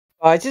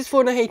This is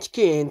Fortnite HQ,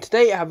 and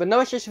today I have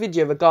another special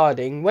video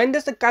regarding when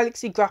does the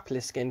Galaxy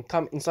Grappler skin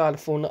come inside the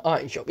Fortnite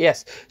item shop.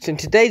 Yes, so in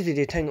today's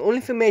video, telling all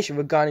information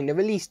regarding the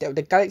release date of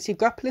the Galaxy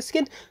Grappler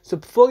skin. So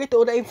before I get to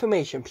all the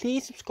information,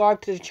 please subscribe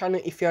to the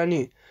channel if you are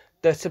new.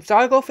 The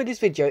subscriber goal for this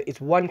video is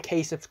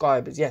 1k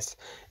subscribers. Yes,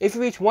 if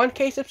you reach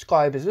 1k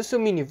subscribers, this will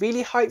mean you're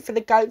really hyped for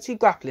the Galaxy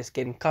Grappler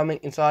skin coming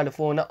inside the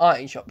Fortnite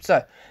item shop.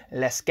 So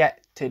let's get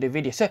to the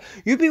video. So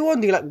you'll be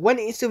wondering, like, when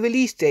is the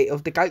release date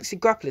of the Galaxy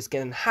Grappler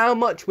skin and how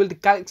much will the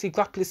Galaxy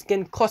Grappler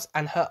skin cost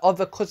and her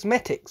other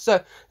cosmetics.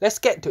 So let's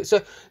get to it.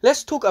 So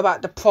let's talk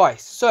about the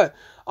price. So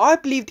I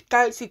believe the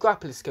Galaxy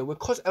Grappler skin will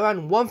cost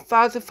around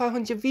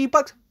 1,500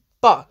 V-Bucks.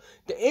 But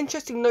the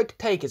interesting note to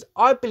take is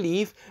I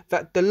believe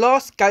that the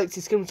last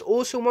Galaxy skin was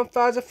also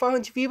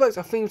 1,500 V-Bucks.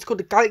 I think it's called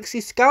the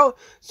Galaxy Scout.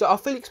 So I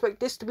fully expect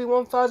this to be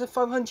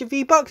 1,500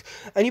 V-Bucks.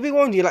 And you'll be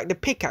wondering, like, the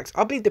pickaxe.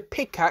 I believe the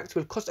pickaxe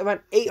will cost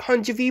around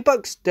 800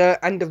 V-Bucks.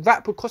 And the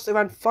wrap will cost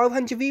around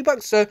 500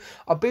 V-Bucks. So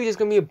I believe there's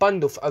going to be a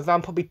bundle for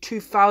around probably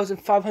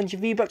 2,500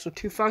 V-Bucks or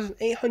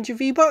 2,800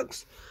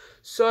 V-Bucks.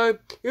 So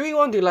you'll be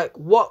wondering, like,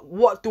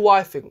 what do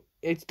I think?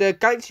 It's the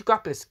Galaxy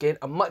Grappler skin,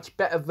 a much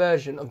better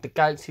version of the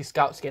Galaxy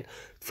Scout skin.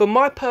 For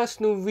my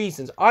personal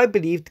reasons, I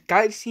believe the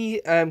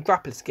Galaxy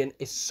Grappler skin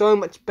is so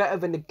much better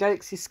than the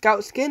Galaxy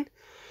Scout skin.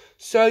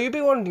 So you'll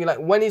be wondering, like,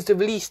 when is the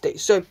release date?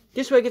 So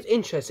this is where it gets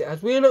interesting,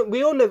 as we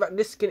all know that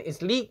this skin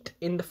is leaked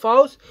in the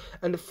files,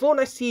 and the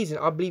Fortnite season,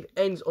 I believe,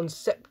 ends on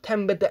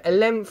September the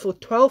 11th or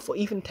 12th or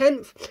even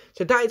 10th.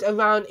 So that is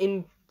around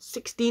in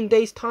 16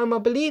 days time, I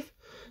believe.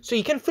 So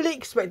you can fully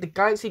expect the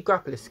Galaxy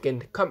Grappler skin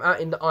to come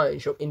out in the item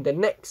shop in the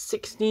next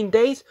 16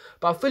 days.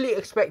 But I fully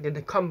expect it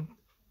to come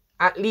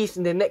at least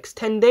in the next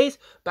 10 days.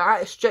 But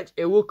at a stretch,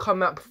 it will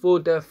come out before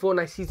the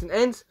Fortnite season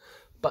ends.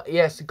 But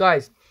yes,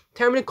 guys,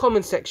 tell me in the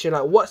comment section,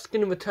 like, what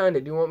skin return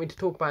do you want me to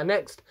talk about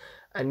next?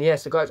 And yeah,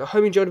 so guys, I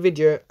hope you enjoyed the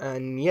video.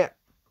 And yeah,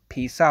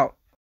 peace out.